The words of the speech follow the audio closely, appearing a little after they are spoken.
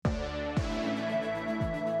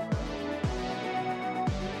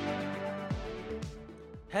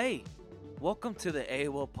Hey, welcome to the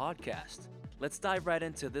AOL podcast. Let's dive right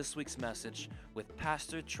into this week's message with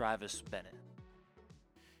Pastor Travis Bennett.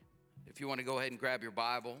 If you want to go ahead and grab your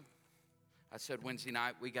Bible, I said Wednesday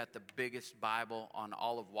night we got the biggest Bible on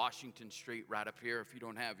all of Washington Street right up here if you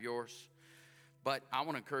don't have yours. But I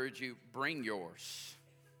want to encourage you, bring yours.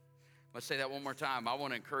 Let's say that one more time. I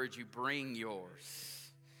want to encourage you, bring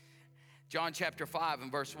yours. John chapter 5 and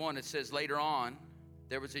verse 1, it says, later on,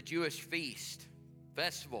 there was a Jewish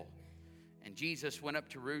festival, and Jesus went up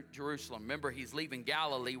to Jerusalem. Remember, he's leaving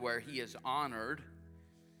Galilee where he is honored,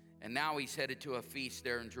 and now he's headed to a feast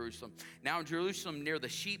there in Jerusalem. Now in Jerusalem, near the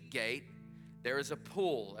sheep gate, there is a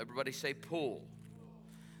pool. Everybody say pool.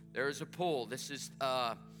 There is a pool. This is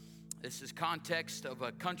context of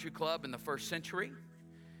a country club in the first century.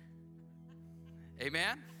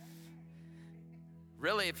 Amen?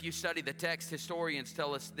 Really, if you study the text, historians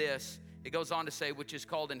tell us this. It goes on to say, which is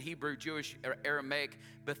called in Hebrew, Jewish, or Aramaic,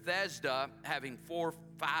 Bethesda, having 5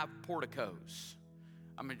 porticos.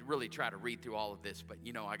 I'm going to really try to read through all of this, but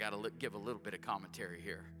I got to give a little bit of commentary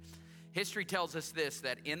here. History tells us this,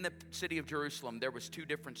 that in the city of Jerusalem, there was 2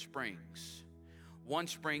 different springs. One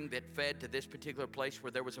spring that fed to this particular place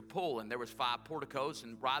where there was a pool, and there was 5 porticos,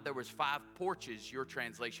 and why there was 5 porches, your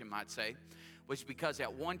translation might say, was because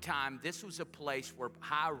at one time, this was a place where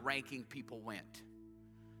high-ranking people went.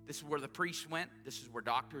 This is where the priests went. This is where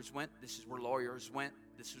doctors went. This is where lawyers went.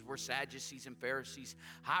 This is where Sadducees and Pharisees,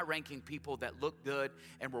 high-ranking people that looked good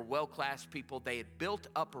and were well-class people, they had built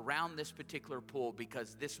up around this particular pool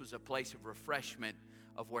because this was a place of refreshment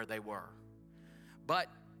of where they were. But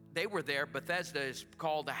they were there. Bethesda is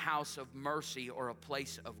called a house of mercy or a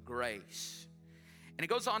place of grace. And it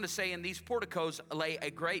goes on to say, in these porticos lay a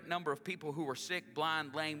great number of people who were sick,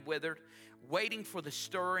 blind, lame, withered, waiting for the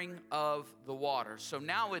stirring of the water. So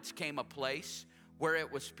now it's came a place where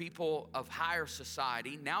it was people of higher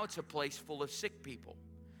society. Now it's a place full of sick people.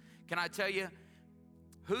 Can I tell you,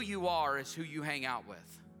 who you are is who you hang out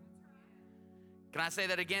with. Can I say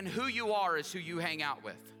that again? Who you are is who you hang out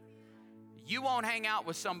with. You won't hang out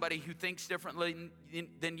with somebody who thinks differently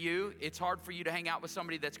than you. It's hard for you to hang out with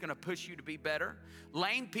somebody that's going to push you to be better.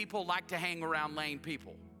 Lame people like to hang around lame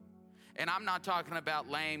people. And I'm not talking about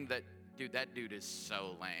lame that dude is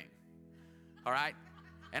so lame. All right?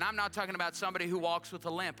 And I'm not talking about somebody who walks with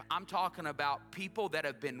a limp. I'm talking about people that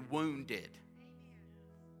have been wounded.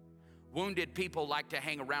 Wounded people like to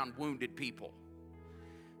hang around wounded people.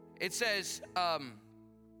 It says,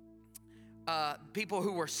 people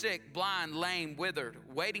who were sick, blind, lame, withered,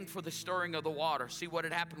 waiting for the stirring of the water. See, what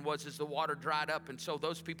had happened was the water dried up, and so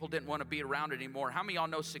those people didn't want to be around it anymore. How many of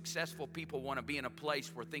y'all know successful people want to be in a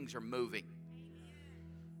place where things are moving?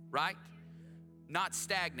 Right? Not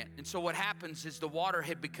stagnant. And so what happens is the water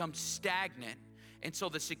had become stagnant, and so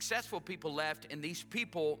the successful people left and these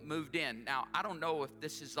people moved in. Now, I don't know if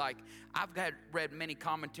this is like, I've read many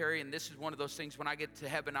commentary, and this is one of those things when I get to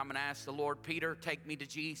heaven, I'm going to ask the Lord, Peter, take me to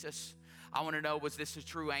Jesus. I want to know, was this a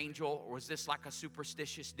true angel or was this like a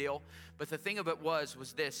superstitious deal? But the thing of it was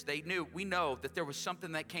this, we know that there was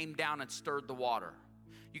something that came down and stirred the water.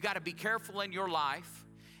 You got to be careful in your life.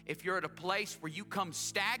 If you're at a place where you come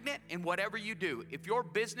stagnant in whatever you do, if your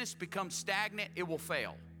business becomes stagnant, it will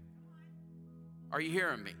fail. Are you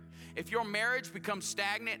hearing me? If your marriage becomes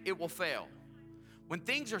stagnant, it will fail. When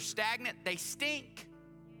things are stagnant, they stink.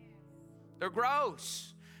 They're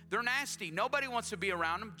gross. They're nasty. Nobody wants to be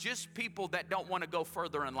around them, just people that don't want to go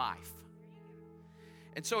further in life.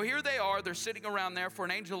 And so here they are, they're sitting around there, for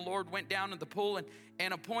an angel of the Lord went down in the pool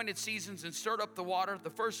and appointed seasons and stirred up the water. The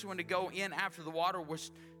first one to go in after the water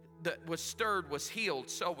was stirred was healed.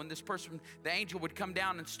 So when the angel would come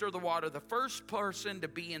down and stir the water, the first person to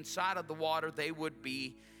be inside of the water, they would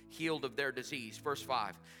be healed of their disease. Verse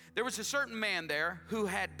 5, there was a certain man there who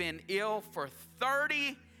had been ill for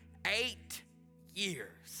 38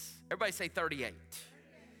 years. Everybody say 38.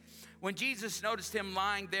 When Jesus noticed him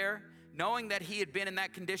lying there, knowing that he had been in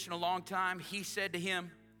that condition a long time, he said to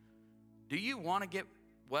him, do you want to get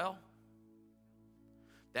well?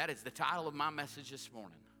 That is the title of my message this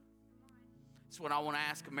morning. That's what I want to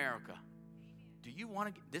ask America. Do you want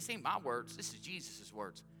to get, this ain't my words, this is Jesus'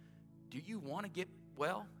 words. Do you want to get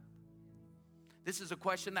well? This is a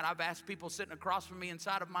question that I've asked people sitting across from me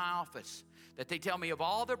inside of my office, that they tell me of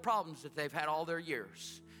all their problems that they've had all their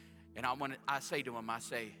years. And I say to them,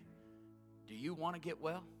 do you want to get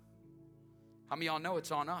well? How many of y'all know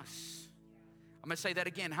it's on us? I'm going to say that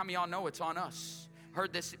again. How many of y'all know it's on us?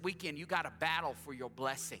 Heard this weekend, you got to battle for your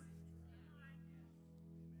blessing.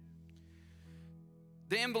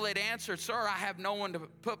 The invalid answered, sir, I have no one to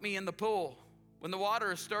put me in the pool When the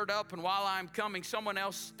water is stirred up and while I'm coming, someone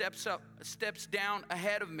else steps down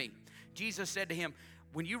ahead of me. Jesus said to him,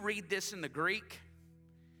 when you read this in the Greek,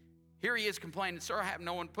 here he is complaining, sir, I have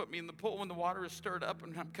no one put me in the pool when the water is stirred up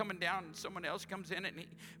and I'm coming down and someone else comes in it. And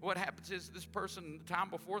what happens is this person, the time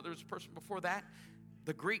before, there's a person before that.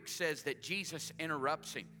 The Greek says that Jesus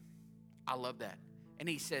interrupts him. I love that. And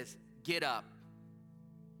he says, get up,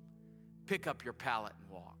 pick up your pallet and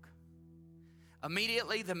walk.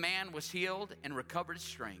 Immediately the man was healed and recovered his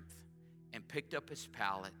strength and picked up his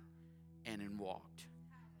pallet and walked.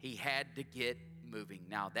 He had to get moving.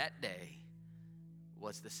 Now that day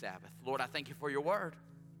was the Sabbath. Lord, I thank you for your word.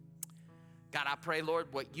 God, I pray, Lord,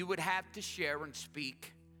 what you would have to share and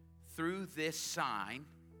speak through this sign.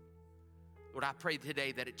 Lord, I pray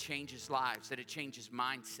today that it changes lives, that it changes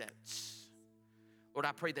mindsets. Lord,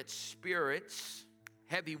 I pray that spirits,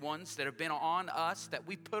 heavy ones that have been on us, that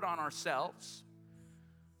we put on ourselves.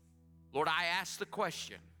 Lord, I ask the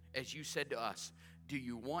question, as you said to us, do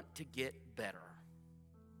you want to get better?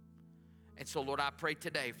 And so, Lord, I pray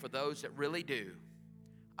today for those that really do.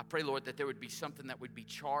 I pray, Lord, that there would be something that would be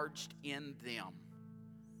charged in them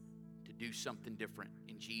to do something different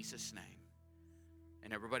in Jesus' name.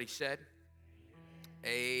 And everybody said,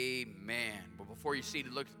 amen. But before you're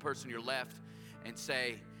seated, look at the person to your left and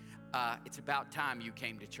say, it's about time you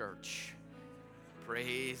came to church.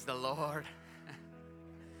 Praise the Lord.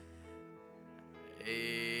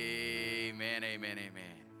 Amen, amen, amen.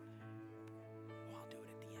 I'll do it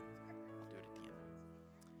at the end.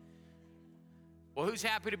 Well, who's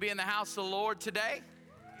happy to be in the house of the Lord today?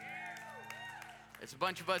 It's a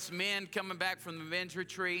bunch of us men coming back from the men's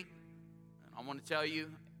retreat. And I want to tell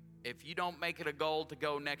you, if you don't make it a goal to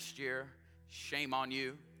go next year, shame on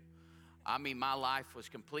you. I mean, my life was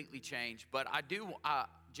completely changed. But I do,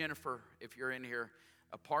 Jennifer, if you're in here,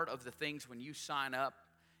 a part of the things when you sign up,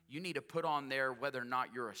 you need to put on there whether or not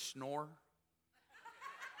you're a snorer.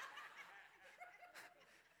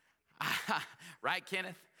 Right,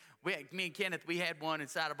 Kenneth? Me and Kenneth, we had one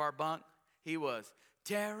inside of our bunk. He was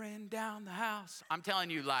tearing down the house. I'm telling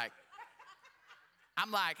you,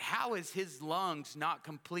 I'm like, how is his lungs not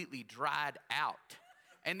completely dried out?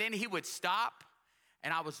 And then he would stop,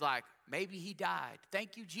 and I was like, maybe he died.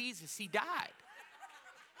 Thank you, Jesus, he died.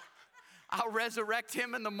 I'll resurrect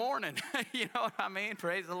him in the morning. You know what I mean?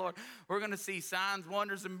 Praise the Lord. We're going to see signs,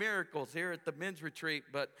 wonders, and miracles here at the men's retreat,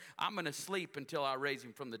 but I'm going to sleep until I raise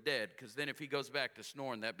him from the dead, because then if he goes back to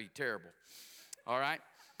snoring, that'd be terrible. All right?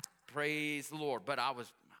 Praise the Lord. But I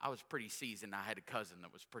was pretty seasoned. I had a cousin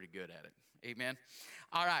that was pretty good at it. Amen?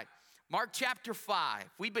 All right. Mark chapter 5.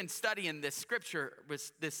 We've been studying this scripture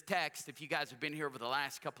with this text, if you guys have been here over the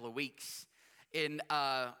last couple of weeks, in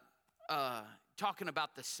talking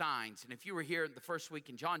about the signs. And if you were here the first week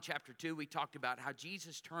in John chapter 2, we talked about how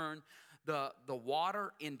Jesus turned the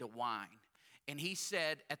water into wine. And he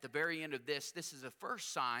said at the very end of this is the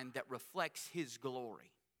first sign that reflects his glory.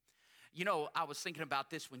 You know, I was thinking about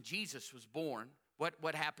this when Jesus was born.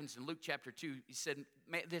 What happens in Luke chapter 2? He said,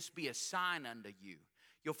 may this be a sign unto you.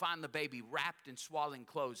 You'll find the baby wrapped in swaddling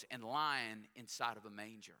clothes and lying inside of a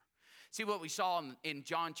manger. See what we saw in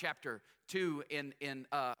John chapter 2 in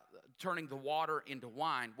turning the water into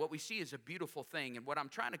wine. What we see is a beautiful thing. And what I'm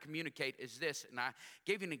trying to communicate is this. And I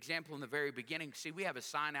gave you an example in the very beginning. See, we have a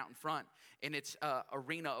sign out in front, and it's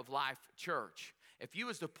Arena of Life Church. If you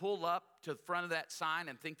was to pull up to the front of that sign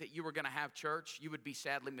and think that you were going to have church, you would be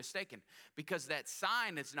sadly mistaken, because that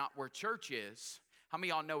sign is not where church is. How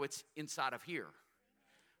many of y'all know it's inside of here?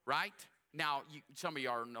 Right? Now, some of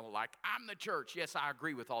y'all know, like, I'm the church. Yes, I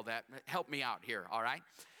agree with all that. Help me out here, all right?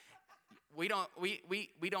 We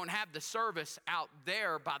don't have the service out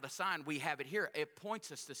there by the sign. We have it here. It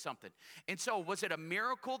points us to something. And so, was it a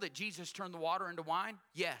miracle that Jesus turned the water into wine?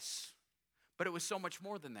 Yes. But it was so much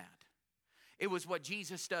more than that. It was what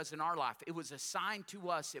Jesus does in our life. It was a sign to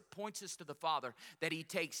us. It points us to the Father that he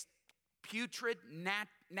takes putrid,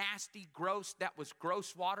 nasty, gross, that was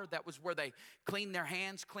gross water. That was where they clean their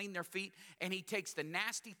hands, clean their feet. And he takes the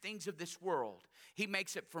nasty things of this world. He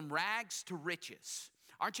makes it from rags to riches.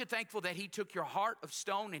 Aren't you thankful that he took your heart of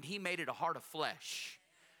stone and he made it a heart of flesh?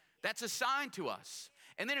 That's a sign to us.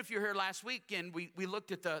 And then if you're here last week, and we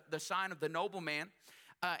looked at the sign of the nobleman.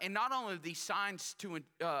 And not only are these signs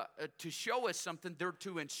to show us something, they're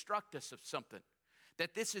to instruct us of something.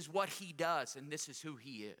 That this is what he does and this is who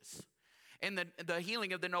he is. In the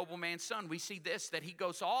healing of the nobleman's son, we see this, that he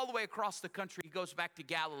goes all the way across the country. He goes back to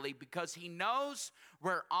Galilee because he knows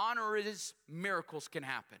where honor is, miracles can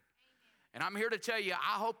happen. And I'm here to tell you,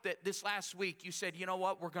 I hope that this last week you said, you know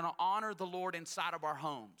what, we're going to honor the Lord inside of our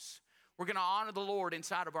homes. We're going to honor the Lord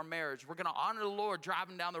inside of our marriage. We're going to honor the Lord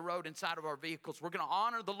driving down the road inside of our vehicles. We're going to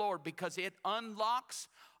honor the Lord because it unlocks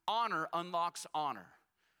honor.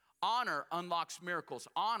 Honor unlocks miracles.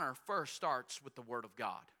 Honor first starts with the Word of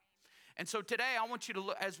God. And so today I want you to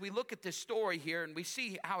look, as we look at this story here and we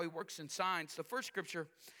see how he works in signs, the first scripture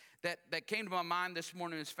that came to my mind this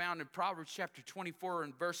morning is found in Proverbs chapter 24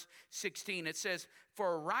 and verse 16. It says,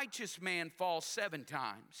 "For a righteous man falls 7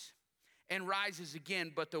 times and rises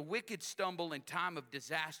again, but the wicked stumble in time of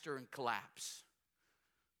disaster and collapse."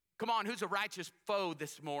 Come on, who's a righteous foe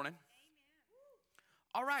this morning? Amen.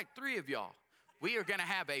 All right, 3 of y'all. We are going to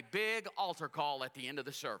have a big altar call at the end of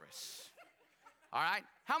the service. All right?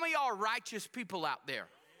 How many of y'all are righteous people out there?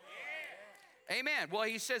 Amen. Well,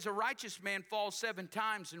 he says a righteous man falls 7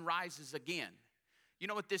 times and rises again. You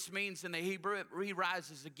know what this means in the Hebrew? He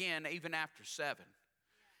rises again even after 7.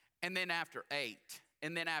 And then after 8.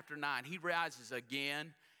 And then after 9. He rises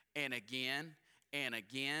again and again and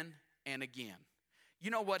again and again.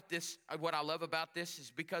 You know what I love about this is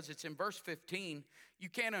because it's in verse 15. You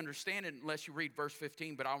can't understand it unless you read verse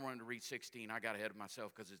 15, but I wanted to read 16. I got ahead of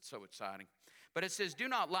myself because it's so exciting. But it says, "Do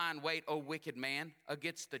not lie in wait, O wicked man,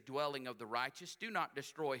 against the dwelling of the righteous. Do not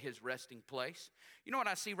destroy his resting place." You know what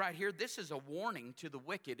I see right here? This is a warning to the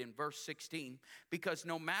wicked in verse 16, because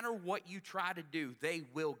no matter what you try to do, they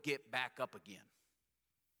will get back up again.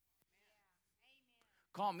 Yeah.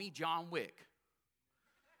 Call me John Wick.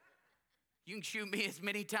 You can shoot me as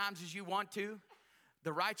many times as you want to.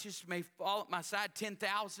 The righteous may fall at my side,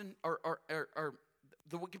 10,000 or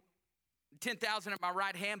the wicked 10,000 at my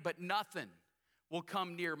right hand, but nothing will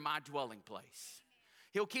come near my dwelling place.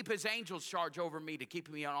 He'll keep his angels charge over me to keep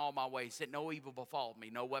me on all my ways, that no evil befall me,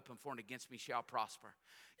 no weapon formed against me shall prosper.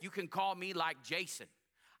 You can call me like Jason.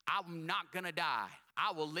 I'm not going to die.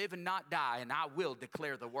 I will live and not die, and I will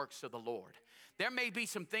declare the works of the Lord. There may be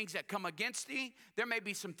some things that come against me. There may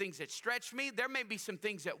be some things that stretch me. There may be some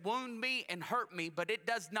things that wound me and hurt me, but it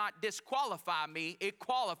does not disqualify me. It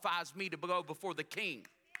qualifies me to go before the King.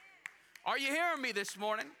 Are you hearing me this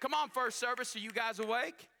morning? Come on, first service. Are you guys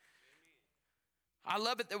awake? I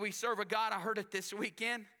love it that we serve a God. I heard it this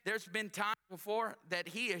weekend. There's been times before that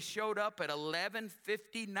he has showed up at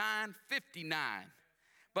 11:59:59.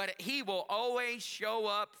 But he will always show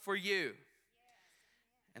up for you.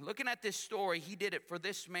 And looking at this story, he did it for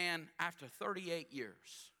this man after 38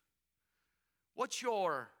 years. What's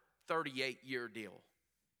your 38-year deal?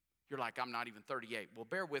 You're like, I'm not even 38. Well,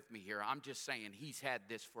 bear with me here. I'm just saying he's had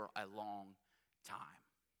this for a long time.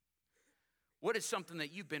 What is something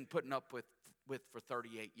that you've been putting up with for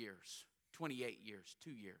 38 years, 28 years,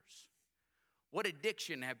 2 years? What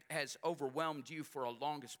addiction has overwhelmed you for a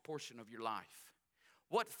longest portion of your life?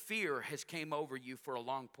 What fear has came over you for a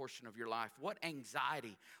long portion of your life? What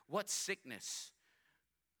anxiety? What sickness?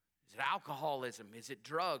 Is it alcoholism? Is it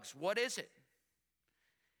drugs? What is it?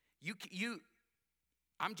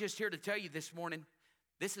 I'm just here to tell you this morning,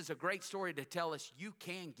 this is a great story to tell us you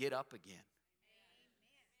can get up again.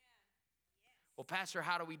 Well, Pastor,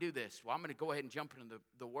 how do we do this? Well, I'm going to go ahead and jump into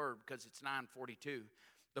the word because it's 9:42.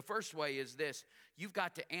 The first way is this. You've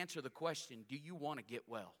got to answer the question, do you want to get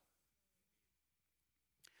well?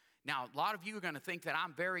 Now, a lot of you are going to think that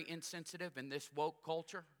I'm very insensitive in this woke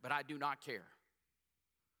culture, but I do not care.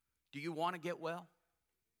 Do you want to get well?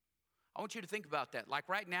 I want you to think about that. Like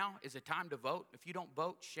right now is a time to vote. If you don't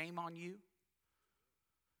vote, shame on you.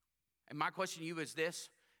 And my question to you is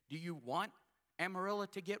this. Do you want Amarillo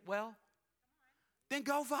to get well? Then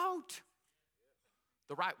go vote.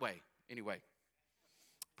 The right way, anyway.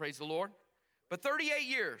 Praise the Lord. But 38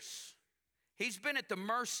 years, he's been at the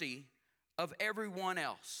mercy of everyone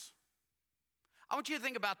else. I want you to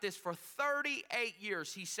think about this. For 38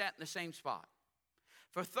 years, he sat in the same spot.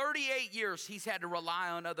 For 38 years, he's had to rely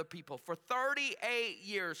on other people. For 38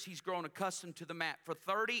 years, he's grown accustomed to the mat. For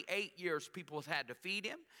 38 years, people have had to feed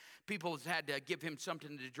him. People have had to give him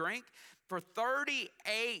something to drink. For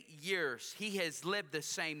 38 years, he has lived the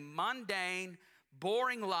same mundane,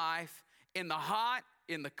 boring life in the hot,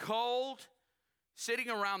 in the cold, sitting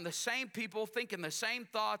around the same people, thinking the same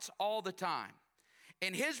thoughts all the time.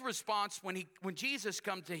 And his response when Jesus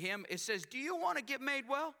comes to him, it says, do you want to get made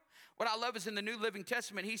well? What I love is in the New Living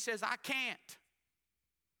Testament, he says, I can't.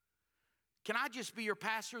 Can I just be your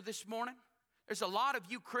pastor this morning? There's a lot of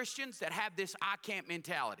you Christians that have this I can't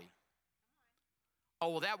mentality. Oh,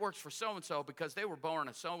 well, that works for so-and-so because they were born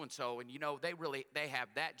a so-and-so, and, you know, they have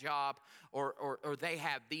that job or they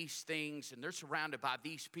have these things, and they're surrounded by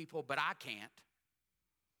these people, but I can't.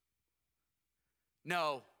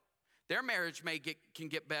 No, their marriage can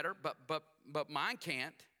get better, but mine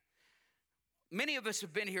can't. Many of us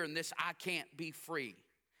have been here in this I can't be free.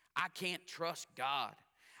 I can't trust God.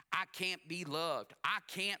 I can't be loved. I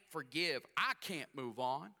can't forgive. I can't move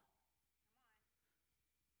on.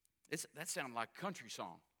 That sounded like a country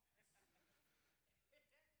song.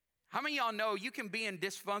 How many of y'all know you can be in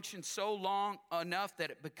dysfunction so long enough that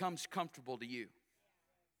it becomes comfortable to you?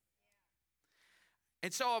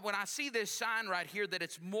 And so when I see this sign right here that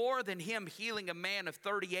it's more than him healing a man of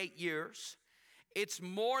 38 years, it's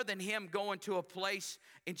more than him going to a place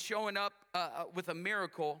and showing up with a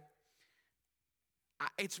miracle.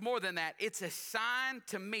 It's more than that. It's a sign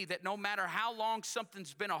to me that no matter how long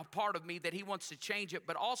something's been a part of me, that he wants to change it,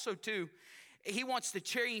 but also too, he wants to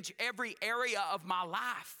change every area of my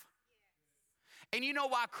life. And you know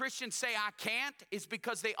why Christians say I can't? It's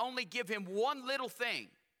because they only give him one little thing.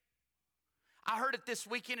 I heard it this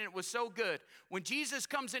weekend and it was so good. When Jesus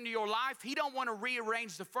comes into your life, he don't want to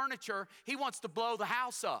rearrange the furniture. He wants to blow the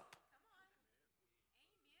house up.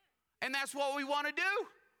 And that's what we want to do.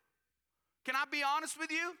 Can I be honest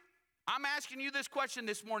with you? I'm asking you this question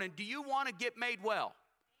this morning. Do you want to get made well?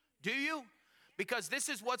 Do you? Because this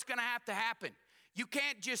is what's going to have to happen. You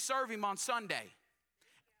can't just serve him on Sunday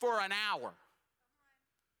for an hour.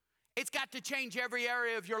 It's got to change every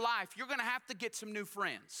area of your life. You're going to have to get some new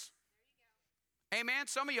friends. Amen.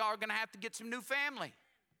 Some of y'all are going to have to get some new family.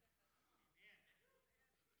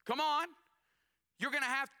 Come on. You're going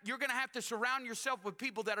to have to surround yourself with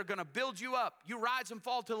people that are going to build you up. You rise and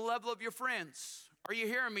fall to the level of your friends. Are you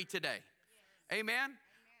hearing me today? Yes. Amen.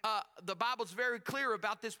 The Bible's very clear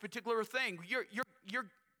about this particular thing. You're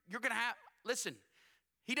going to have, listen,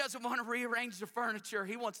 he doesn't want to rearrange the furniture.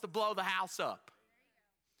 He wants to blow the house up.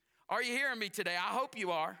 Are you hearing me today? I hope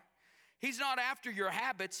you are. He's not after your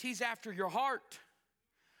habits. He's after your heart.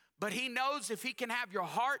 But he knows if he can have your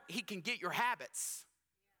heart, he can get your habits.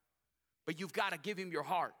 But you've got to give him your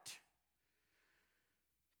heart.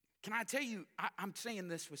 Can I tell you, I'm saying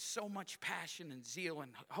this with so much passion and zeal,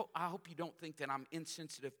 and I hope you don't think that I'm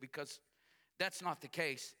insensitive, because that's not the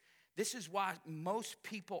case. This is why most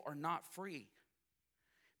people are not free.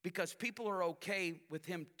 Because people are okay with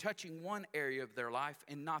him touching one area of their life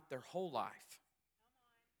and not their whole life.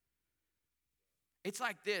 It's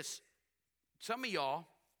like this. Some of y'all,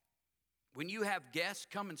 when you have guests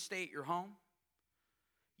come and stay at your home,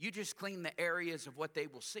 you just clean the areas of what they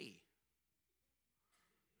will see.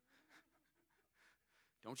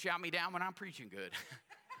 Don't shout me down when I'm preaching good.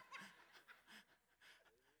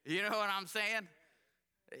 You know what I'm saying?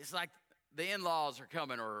 It's like the in-laws are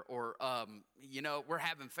coming, or we're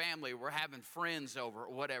having family, we're having friends over,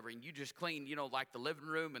 or whatever, and you just clean, like the living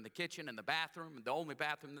room and the kitchen and the bathroom, and the only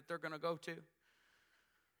bathroom that they're going to go to.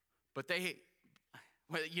 But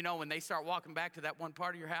when they start walking back to that one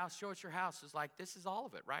part of your house, show us your house. It's like, this is all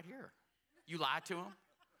of it right here. You lie to them.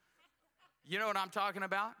 You know what I'm talking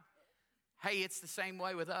about? Hey, it's the same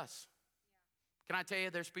way with us. Can I tell you,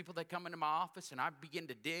 there's people that come into my office and I begin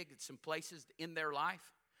to dig at some places in their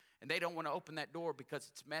life, and they don't want to open that door because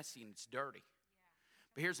it's messy and it's dirty.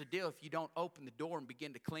 But here's the deal. If you don't open the door and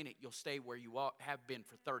begin to clean it, you'll stay where you have been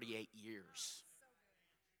for 38 years.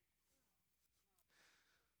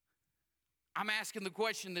 I'm asking the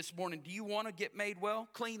question this morning, do you want to get made well?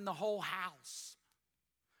 Clean the whole house.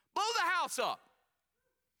 Blow the house up.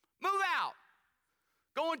 Move out.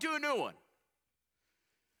 Go into a new one.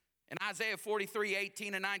 In Isaiah 43,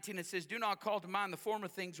 18 and 19, it says, do not call to mind the former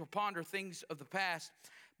things or ponder things of the past.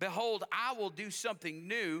 Behold, I will do something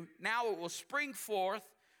new. Now it will spring forth.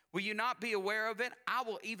 Will you not be aware of it? I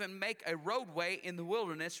will even make a roadway in the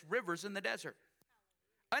wilderness, rivers in the desert.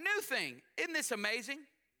 A new thing. Isn't this amazing?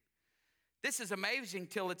 This is amazing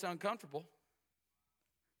till it's uncomfortable.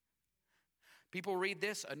 People read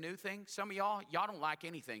this, a new thing. Some of y'all don't like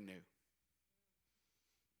anything new.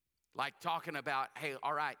 Like talking about, hey,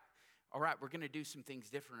 all right, we're going to do some things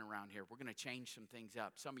different around here. We're going to change some things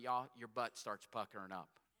up. Some of y'all, your butt starts puckering up.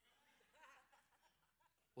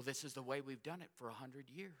 Well, this is the way we've done it for 100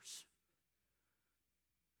 years.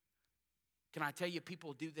 Can I tell you,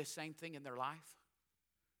 people do this same thing in their life?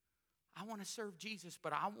 I want to serve Jesus,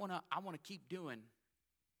 but I want to keep doing.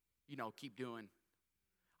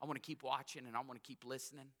 I want to keep watching, and I want to keep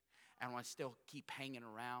listening, and I want to still keep hanging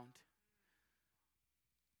around.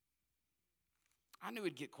 I knew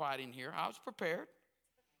it'd get quiet in here. I was prepared.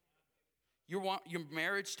 You want your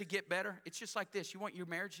marriage to get better? It's just like this. You want your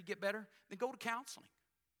marriage to get better? Then go to counseling.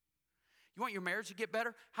 You want your marriage to get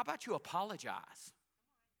better? How about you apologize?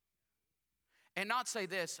 And not say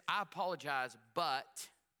this, I apologize, but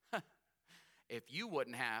if you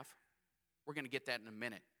wouldn't have, we're going to get that in a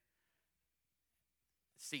minute.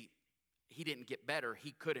 See, he didn't get better.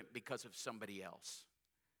 He couldn't because of somebody else.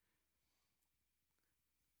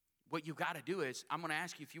 what you got to do is, I'm going to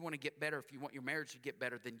ask you, if you want to get better, if you want your marriage to get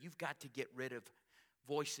better, then you've got to get rid of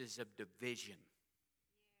voices of division.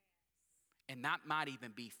 And that might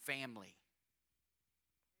even be family.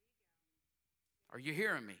 Are you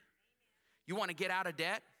hearing me? You want to get out of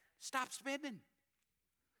debt? Stop spending.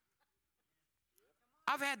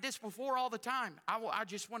 I've had this before all the time. I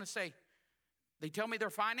just want to say, they tell me their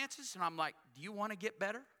finances, and I'm like, do you want to get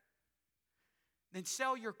better? Then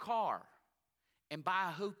sell your car and buy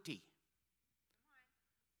a hoopty.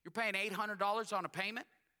 You're paying $800 on a payment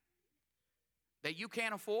that you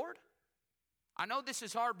can't afford? I know this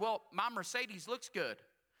is hard. Well, my Mercedes looks good.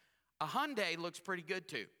 A Hyundai looks pretty good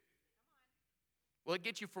too. Will it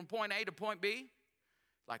get you from point A to point B?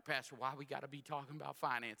 Like, Pastor, why we got to be talking about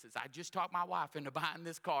finances? I just talked my wife into buying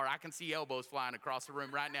this car. I can see elbows flying across the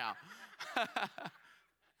room right now.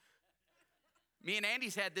 Me and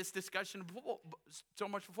Andy's had this discussion before, so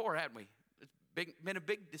much before, hadn't we? It's been a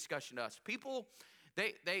big discussion to us. People,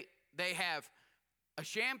 they have a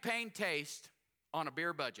champagne taste on a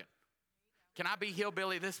beer budget. Can I be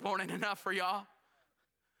hillbilly this morning enough for y'all?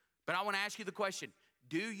 But I want to ask you the question,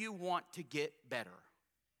 do you want to get better?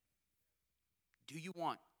 Do you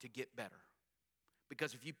want to get better?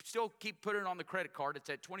 Because if you still keep putting it on the credit card, it's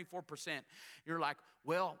at 24%. You're like,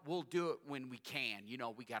 well, we'll do it when we can. You know,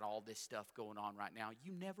 we got all this stuff going on right now.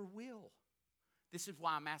 You never will. This is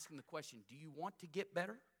why I'm asking the question, do you want to get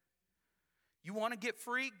better? You want to get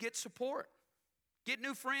free? Get support. Get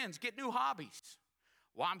new friends. Get new hobbies.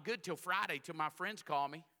 Well, I'm good till Friday, till my friends call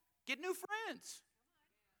me. Get new friends.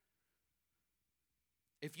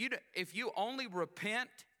 If you only repent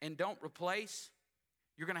and don't replace,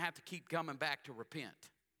 you're going to have to keep coming back to repent.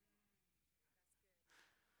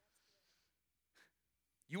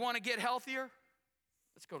 You want to get healthier?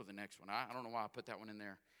 Let's go to the next one. I don't know why I put that one in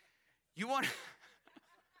there. You want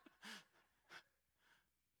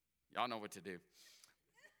y'all know what to do.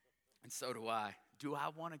 And so do I. Do I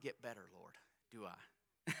want to get better, Lord? Do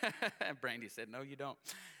I? Brandy said, no, you don't.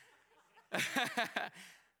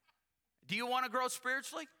 Do you want to grow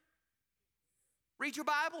spiritually? Read your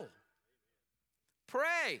Bible.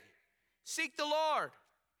 Pray. Seek the Lord.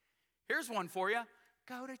 Here's one for you.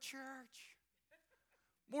 Go to church.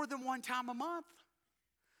 More than one time a month.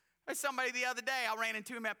 There's somebody the other day, I ran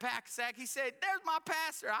into him at Pacsac. He said, there's my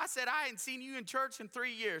pastor. I said, I hadn't seen you in church in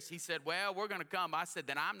 3 years. He said, well, we're going to come. I said,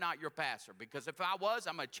 then I'm not your pastor, because if I was,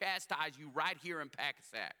 I'm going to chastise you right here in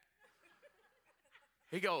Pacsac.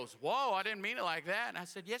 He goes, whoa, I didn't mean it like that. And I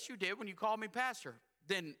said, yes, you did when you called me pastor.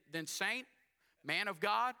 Then saint, man of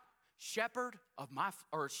God, shepherd of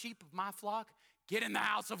sheep of my flock, get in the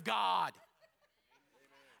house of God.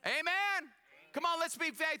 Amen. Come on, let's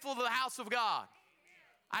be faithful to the house of God.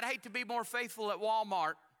 I'd hate to be more faithful at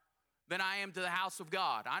Walmart than I am to the house of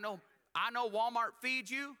God. I know Walmart feeds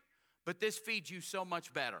you, but this feeds you so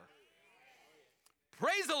much better.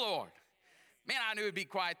 Praise the Lord. Man, I knew it'd be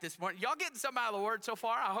quiet this morning. Y'all getting something out of the word so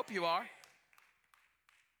far? I hope you are.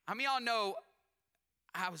 How many of y'all know,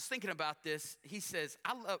 I was thinking about this. He says,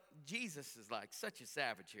 Jesus is like such a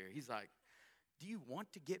savage here. He's like, do you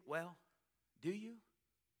want to get well? Do you?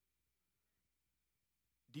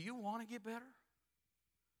 Do you want to get better?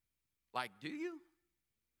 Like, do you?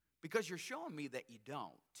 Because you're showing me that you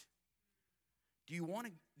don't. Do you want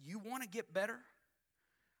to get better?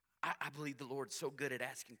 I believe the Lord's so good at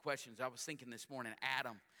asking questions. I was thinking this morning,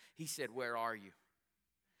 Adam, he said, where are you?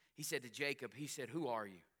 He said to Jacob, he said, who are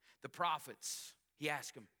you? The prophets, he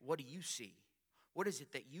asked them, what do you see? What is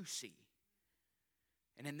it that you see?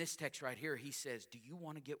 And in this text right here, he says, do you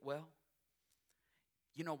want to get well?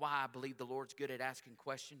 You know why I believe the Lord's good at asking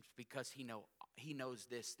questions? Because he knows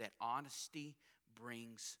this, that honesty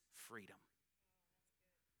brings freedom.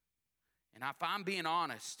 And if I'm being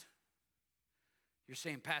honest, you're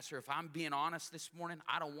saying, Pastor, if I'm being honest this morning,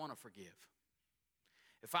 I don't want to forgive.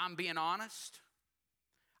 If I'm being honest,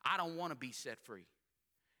 I don't want to be set free.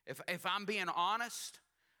 If I'm being honest,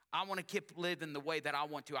 I want to keep living the way that I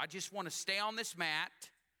want to. I just want to stay on this mat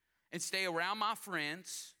and stay around my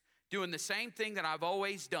friends, doing the same thing that I've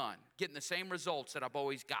always done, getting the same results that I've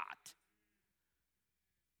always got.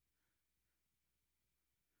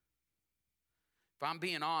 If I'm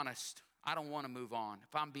being honest, I don't want to move on.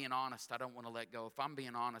 If I'm being honest, I don't want to let go. If I'm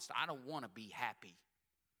being honest, I don't want to be happy.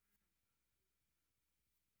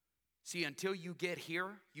 See, until you get here,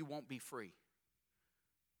 you won't be free.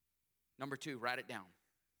 Number 2, write it down.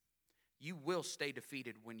 You will stay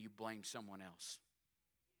defeated when you blame someone else.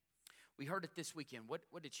 We heard it this weekend. What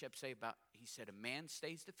did Shep say about, he said, a man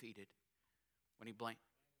stays defeated when he blames.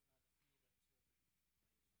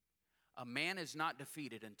 A man is not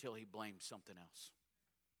defeated until he blames something else.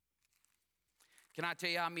 Can I tell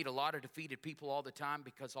you, I meet a lot of defeated people all the time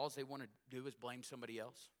because all they want to do is blame somebody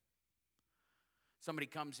else. Somebody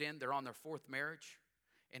comes in, they're on their fourth marriage,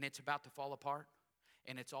 and it's about to fall apart,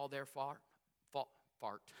 and it's all their fault.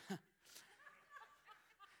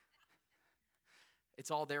 It's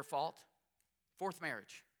all their fault. Fourth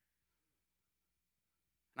marriage.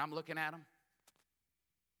 And I'm looking at them.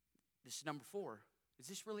 This is number 4. Is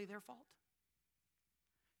this really their fault?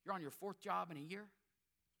 You're on your 4th job in a year?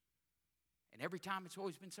 And every time it's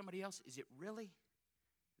always been somebody else? Is it really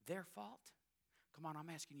their fault? Come on, I'm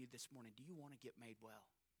asking you this morning, do you want to get made well?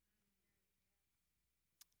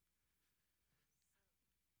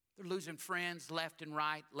 They're losing friends left and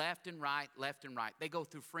right, left and right, left and right. They go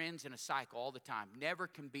through friends in a cycle all the time. Never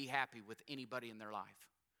can be happy with anybody in their life.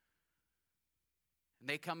 And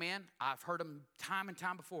they come in, I've heard them time and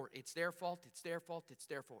time before. It's their fault, it's their fault, it's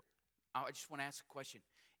their fault. I just want to ask a question.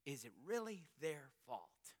 Is it really their fault?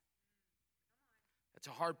 That's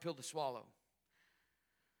a hard pill to swallow.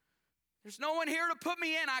 There's no one here to put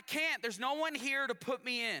me in. I can't. There's no one here to put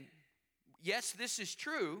me in. Yes, this is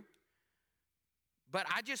true. But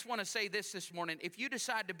I just want to say this morning. If you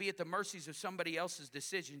decide to be at the mercies of somebody else's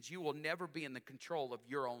decisions, you will never be in the control of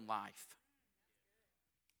your own life.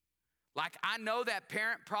 Like, I know that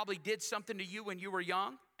parent probably did something to you when you were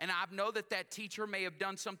young. And I know that that teacher may have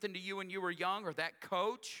done something to you when you were young. Or that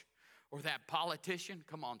coach. Or that politician.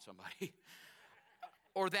 Come on, somebody.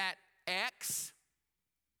 Or that ex.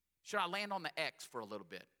 Should I land on the X for a little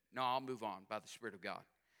bit? No, I'll move on by the Spirit of God.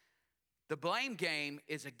 The blame game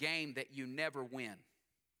is a game that you never win.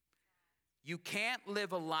 You can't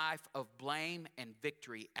live a life of blame and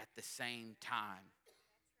victory at the same time.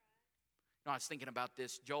 I was thinking about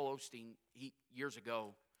this. Joel Osteen, years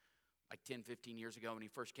ago, like 10, 15 years ago, when he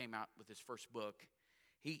first came out with his first book,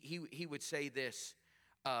 he would say this,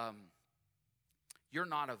 you're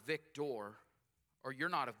not a victor, or you're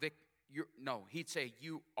not a victim. No, he'd say,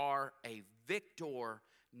 you are a victor,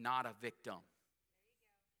 not a victim.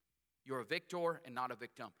 You're a victor and not a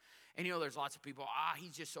victim. And you know, there's lots of people,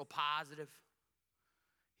 he's just so positive.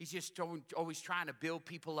 He's just always trying to build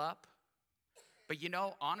people up. But you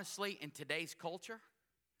know, honestly, in today's culture,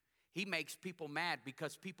 he makes people mad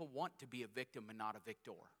because people want to be a victim and not a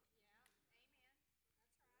victor.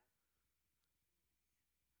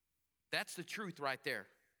 That's the truth right there.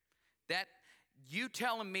 That you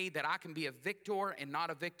telling me that I can be a victor and not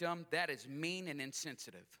a victim, that is mean and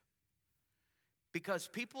insensitive. Because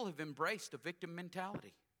people have embraced a victim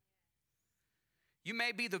mentality. You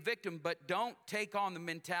may be the victim, but don't take on the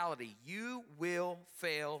mentality. You will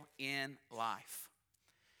fail in life.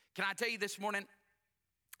 Can I tell you this morning,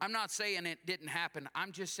 I'm not saying it didn't happen.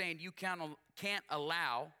 I'm just saying you can't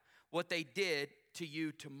allow what they did to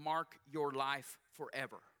you to mark your life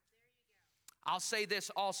forever. I'll say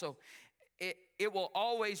this also. It will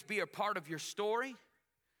always be a part of your story,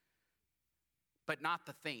 but not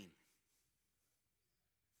the theme.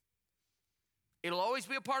 It'll always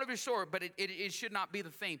be a part of your story, but it should not be the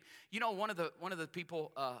theme. You know, one of the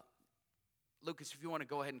people, Lucas, if you want to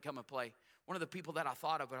go ahead and come and play, one of the people that I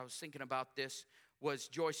thought of when I was thinking about this was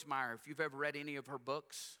Joyce Meyer. If you've ever read any of her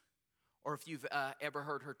books, or if you've ever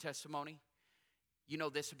heard her testimony, you know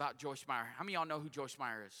this about Joyce Meyer. How many of y'all know who Joyce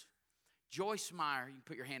Meyer is? Joyce Meyer, you can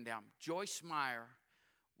put your hand down. Joyce Meyer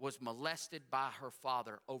was molested by her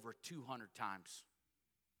father over 200 times.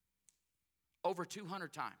 Over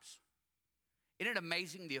 200 times. Isn't it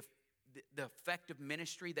amazing the effective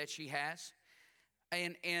ministry that she has?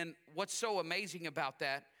 And what's so amazing about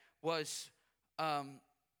that was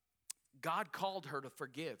God called her to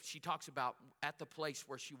forgive. She talks about at the place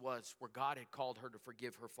where she was, where God had called her to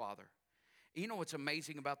forgive her father. You know what's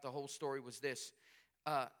amazing about the whole story was this.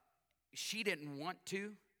 She didn't want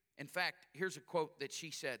to. In fact, here's a quote that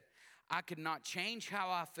she said, I could not change how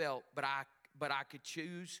I felt, but I could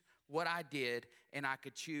choose what I did, and I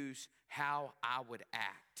could choose how I would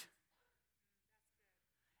act.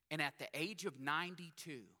 And at the age of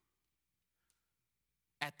 92,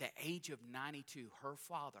 her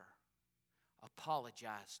father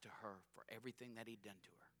apologized to her for everything that he'd done to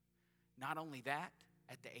her. Not only that,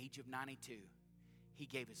 at the age of 92, he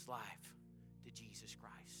gave his life to Jesus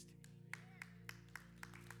Christ.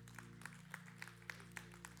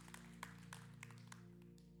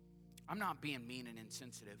 I'm not being mean and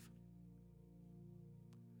insensitive.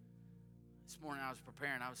 This morning I was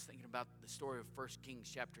preparing, I was thinking about the story of 1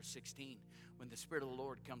 Kings chapter 16, when the Spirit of the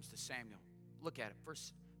Lord comes to Samuel. Look at it,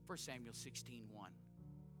 1 Samuel 16:1.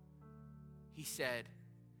 He said,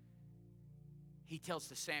 he tells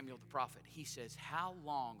to Samuel the prophet, he says, how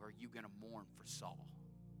long are you going to mourn for Saul?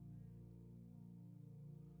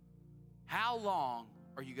 How long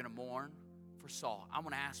are you going to mourn for Saul. I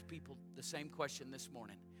want to ask people the same question this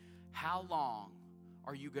morning. How long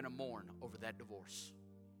are you going to mourn over that divorce?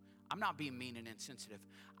 I'm not being mean and insensitive.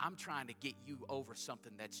 I'm trying to get you over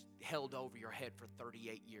something that's held over your head for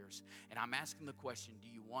 38 years. And I'm asking the question, do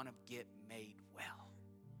you want to get made well?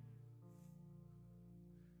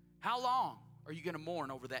 How long are you going to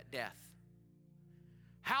mourn over that death?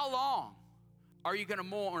 How long are you going to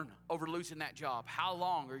mourn over losing that job? How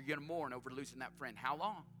long are you going to mourn over losing that friend? How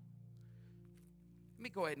long? Let me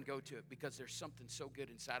go ahead and go to it because there's something so good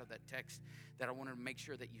inside of that text that I wanted to make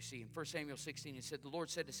sure that you see. In 1 Samuel 16, it said, the Lord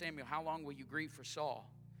said to Samuel, how long will you grieve for Saul?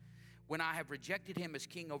 When I have rejected him as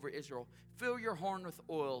king over Israel, fill your horn with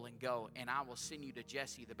oil and go, and I will send you to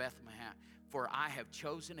Jesse the Bethlehem, for I have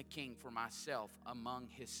chosen a king for myself among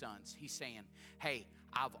his sons. He's saying, hey,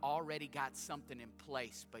 I've already got something in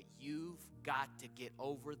place, but you've got to get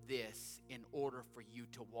over this in order for you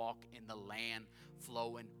to walk in the land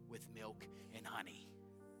flowing with milk and honey.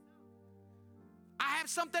 I have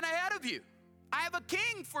something ahead of you. I have a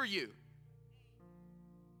king for you.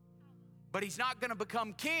 But he's not going to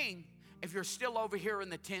become king if you're still over here in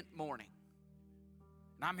the tent mourning.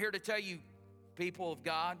 And I'm here to tell you, people of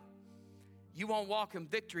God, you won't walk in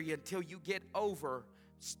victory until you get over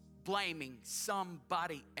blaming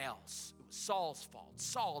somebody else. It was Saul's fault.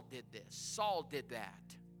 Saul did this. Saul did that.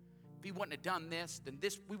 If he wouldn't have done this, then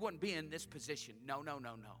we wouldn't be in this position. No.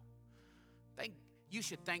 You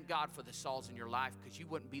should thank God for the Sauls in your life, because you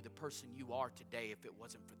wouldn't be the person you are today if it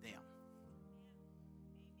wasn't for them.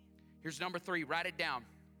 Here's number 3. Write it down.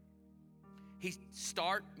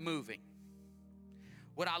 Start moving.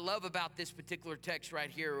 What I love about this particular text right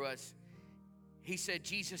here was, he said,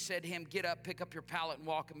 Jesus said to him, get up, pick up your pallet, and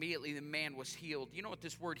walk. Immediately the man was healed. You know what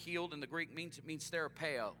this word healed in the Greek means? It means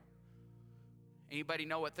therapeo. Anybody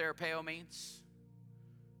know what therapeo means?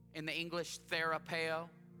 In the English, therapeo.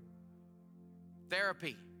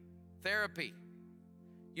 Therapy.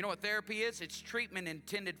 You know what therapy is? It's treatment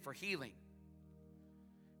intended for healing.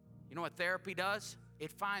 You know what therapy does?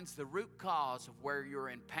 It finds the root cause of where you're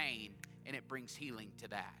in pain, and it brings healing to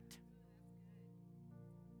that.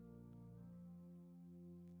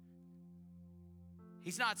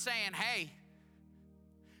 He's not saying, hey,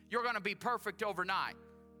 you're going to be perfect overnight.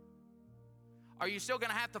 Are you still going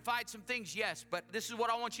to have to fight some things? Yes, but this is what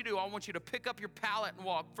I want you to do. I want you to pick up your pallet and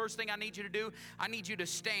walk. First thing I need you to do, I need you to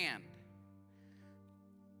stand.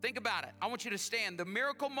 Think about it. I want you to stand. The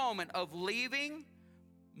miracle moment of leaving,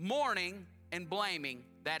 mourning, and blaming,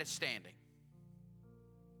 that is standing.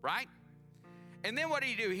 Right? And then what did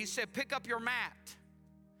he do? He said, pick up your mat.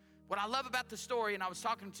 What I love about the story, and I was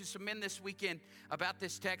talking to some men this weekend about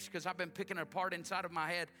this text because I've been picking it apart inside of my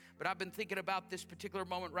head, but I've been thinking about this particular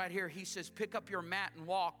moment right here. He says, pick up your mat and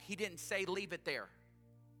walk. He didn't say leave it there.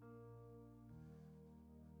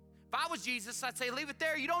 If I was Jesus, I'd say leave it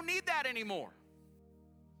there. You don't need that anymore.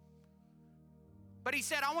 But he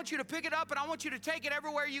said, I want you to pick it up and I want you to take it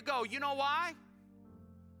everywhere you go. You know why?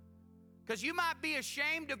 Because you might be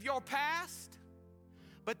ashamed of your past,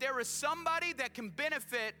 but there is somebody that can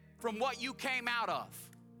benefit from what you came out of.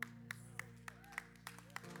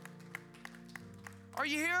 Are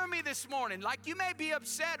you hearing me this morning? Like, you may be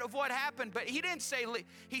upset of what happened, but he didn't say,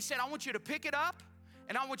 he said, I want you to pick it up,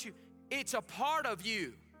 and I want you, it's a part of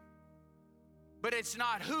you, but it's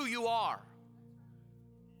not who you are.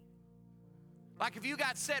 Like, if you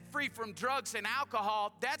got set free from drugs and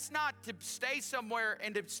alcohol, that's not to stay somewhere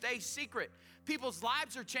and to stay secret. People's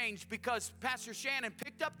lives are changed because Pastor Shannon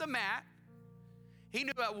picked up the mat. He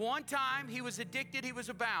knew at one time he was addicted, he was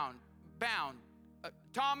bound.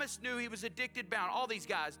 Thomas knew he was addicted, bound. All these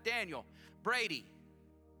guys, Daniel, Brady.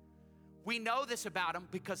 We know this about them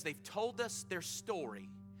because they've told us their story.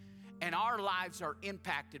 And our lives are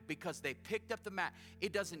impacted because they picked up the mat.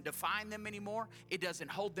 It doesn't define them anymore. It doesn't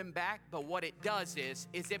hold them back. But what it does is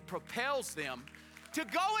it propels them to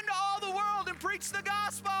go into all the world and preach the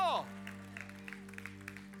gospel.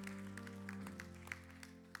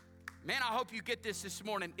 Man, I hope you get this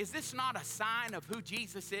morning. Is this not a sign of who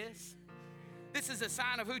Jesus is? This is a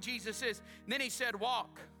sign of who Jesus is. And then he said,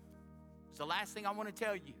 walk. It's the last thing I want to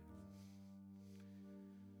tell you.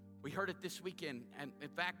 We heard it this weekend, and in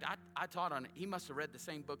fact, I taught on it. He must have read the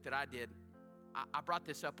same book that I did. I brought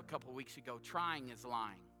this up a couple of weeks ago. Trying is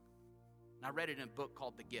lying. And I read it in a book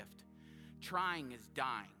called The Gift. Trying is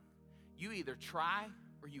dying. You either try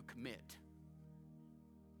or you commit.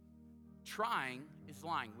 Trying is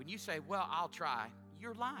lying. When you say, well, I'll try,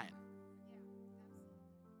 you're lying.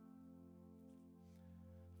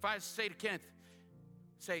 If I say to Kenneth,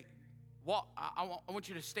 say, well, I want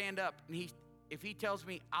you to stand up, and if he tells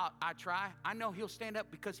me I try, I know he'll stand up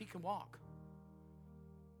because he can walk.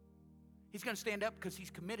 He's going to stand up because he's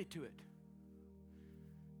committed to it.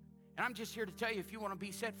 And I'm just here to tell you, if you want to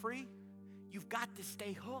be set free, you've got to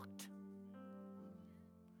stay hooked.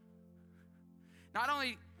 Not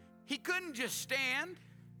only, he couldn't just stand.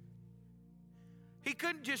 He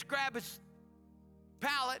couldn't just grab his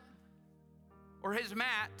pallet or his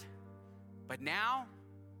mat. But now,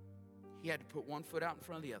 he had to put one foot out in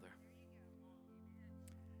front of the other.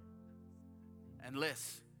 And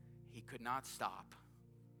listen, he could not stop.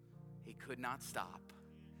 He could not stop.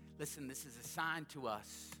 Listen, this is a sign to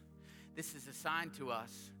us. This is a sign to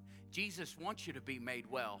us. Jesus wants you to be made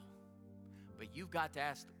well. But you've got to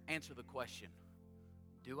answer the question,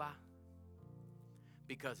 do I?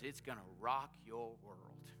 Because it's going to rock your world.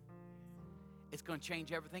 It's going to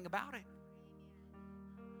change everything about it.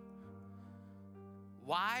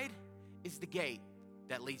 Wide is the gate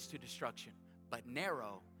that leads to destruction, but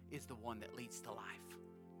narrow is the one that leads to life.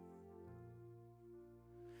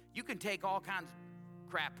 You can take all kinds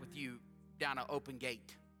of crap with you down an open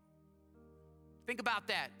gate. Think about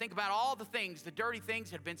that. Think about all the things, the dirty things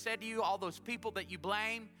that have been said to you, all those people that you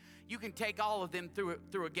blame. You can take all of them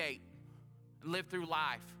through a gate and live through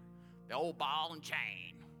life. The old ball and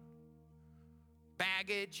chain.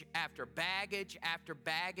 Baggage after baggage after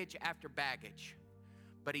baggage after baggage.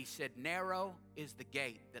 But he said, narrow is the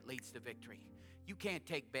gate that leads to victory. You can't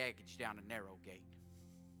take baggage down a narrow gate.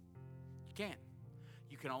 You can't.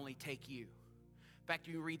 You can only take you. In fact,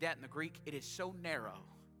 you read that in the Greek, it is so narrow,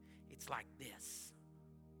 it's like this.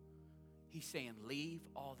 He's saying, leave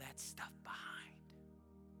all that stuff behind.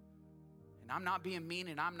 And I'm not being mean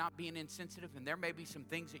and I'm not being insensitive, and there may be some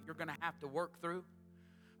things that you're going to have to work through.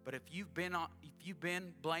 But if you've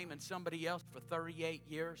been blaming somebody else for 38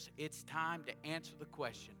 years, it's time to answer the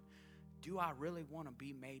question, do I really want to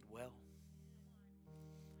be made well?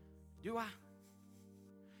 Do I?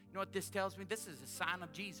 You know what this tells me? This is a sign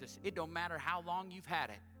of Jesus. It don't matter how long you've had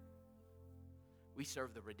it. We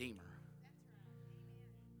serve the Redeemer.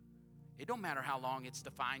 It don't matter how long it's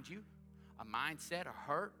defined you. A mindset, a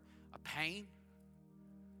hurt, a pain.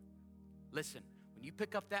 Listen, when you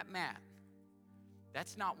pick up that mat,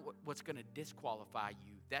 that's not what's going to disqualify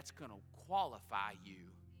you. That's going to qualify you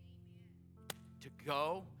to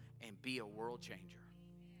go and be a world changer.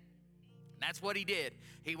 And that's what he did.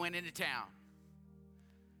 He went into town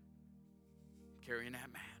carrying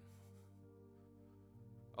that mat.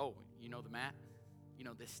 Oh, you know the mat? You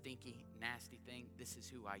know this stinky, nasty thing? This is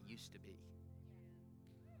who I used to be.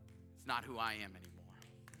 It's not who I am anymore.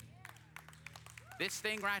 This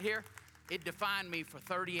thing right here, it defined me for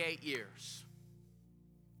 38 years.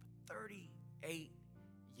 38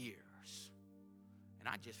 years. And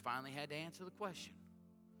I just finally had to answer the question,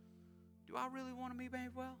 do I really want to be made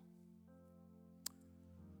well?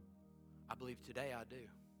 I believe today I do.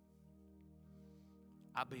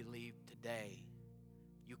 I believe today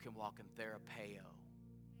you can walk in therapeo.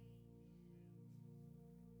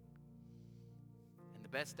 And the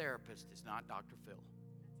best therapist is not Dr. Phil.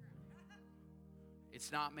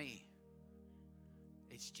 It's not me.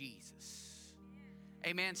 It's Jesus.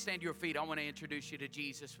 Amen. Stand to your feet. I want to introduce you to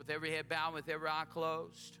Jesus with every head bowed, with every eye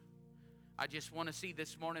closed. I just want to see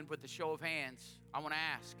this morning with a show of hands. I want to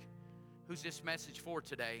ask, who's this message for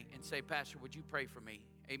today? And say, Pastor, would you pray for me?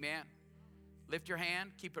 Amen. Lift your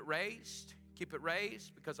hand. Keep it raised. Keep it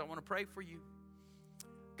raised because I want to pray for you.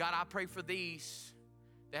 God, I pray for these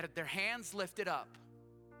that have their hands lifted up.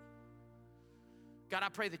 God, I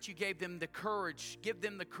pray that you gave them the courage. Give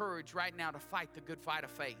them the courage right now to fight the good fight of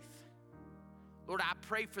faith. Lord, I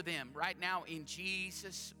pray for them right now in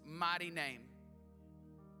Jesus' mighty name.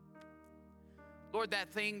 Lord, that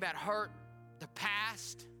thing that hurt, the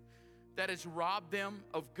past, that has robbed them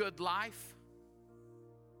of good life,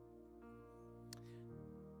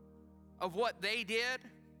 of what they did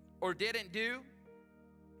or didn't do.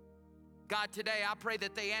 God, today I pray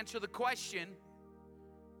that they answer the question,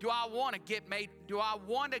 do I want to get made? Do I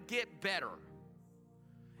want to get better?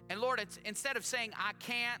 And Lord, it's instead of saying I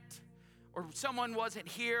can't, or someone wasn't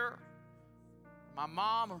here, my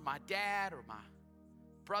mom or my dad or my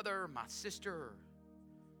brother or my sister or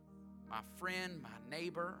my friend, my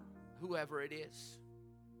neighbor, whoever it is.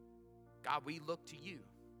 God, we look to you,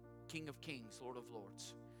 King of Kings, Lord of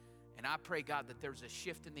Lords. And I pray, God, that there's a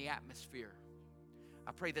shift in the atmosphere.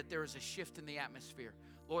 I pray that there is a shift in the atmosphere.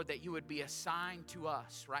 Lord, that you would be a sign to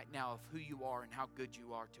us right now of who you are and how good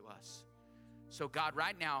you are to us. So, God,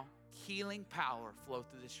 right now, healing power flow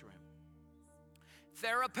through this room.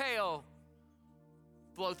 Therapeo,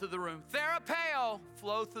 flow through the room. Therapeo,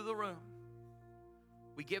 flow through the room.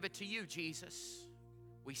 We give it to you, Jesus.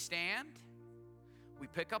 We stand, we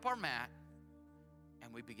pick up our mat,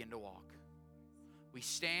 and we begin to walk. We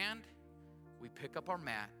stand, we pick up our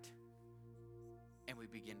mat, and we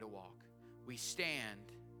begin to walk. We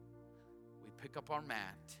stand, we pick up our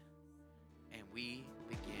mat, and we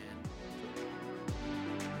begin to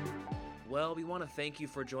walk. Well, we want to thank you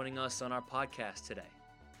for joining us on our podcast today.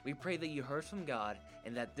 We pray that you heard from God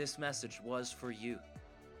and that this message was for you.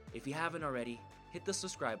 If you haven't already, hit the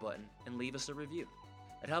subscribe button and leave us a review.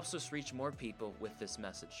 It helps us reach more people with this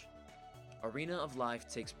message. Arena of Life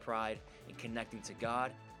takes pride in connecting to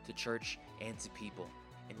God, to church, and to people,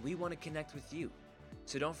 and we want to connect with you.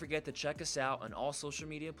 So don't forget to check us out on all social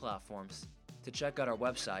media platforms, to check out our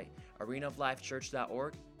website,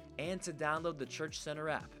 arenaoflifechurch.org, and to download the Church Center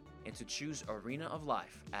app, and to choose Arena of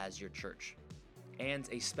Life as your church. And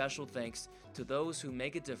a special thanks to those who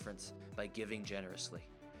make a difference by giving generously.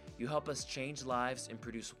 You help us change lives and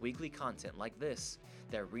produce weekly content like this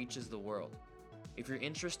that reaches the world. If you're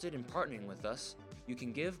interested in partnering with us, you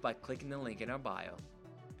can give by clicking the link in our bio,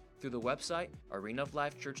 through the website,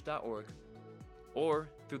 arenaoflifechurch.org, or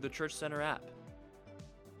through the Church Center app.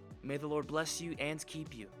 May the Lord bless you and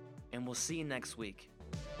keep you, and we'll see you next week.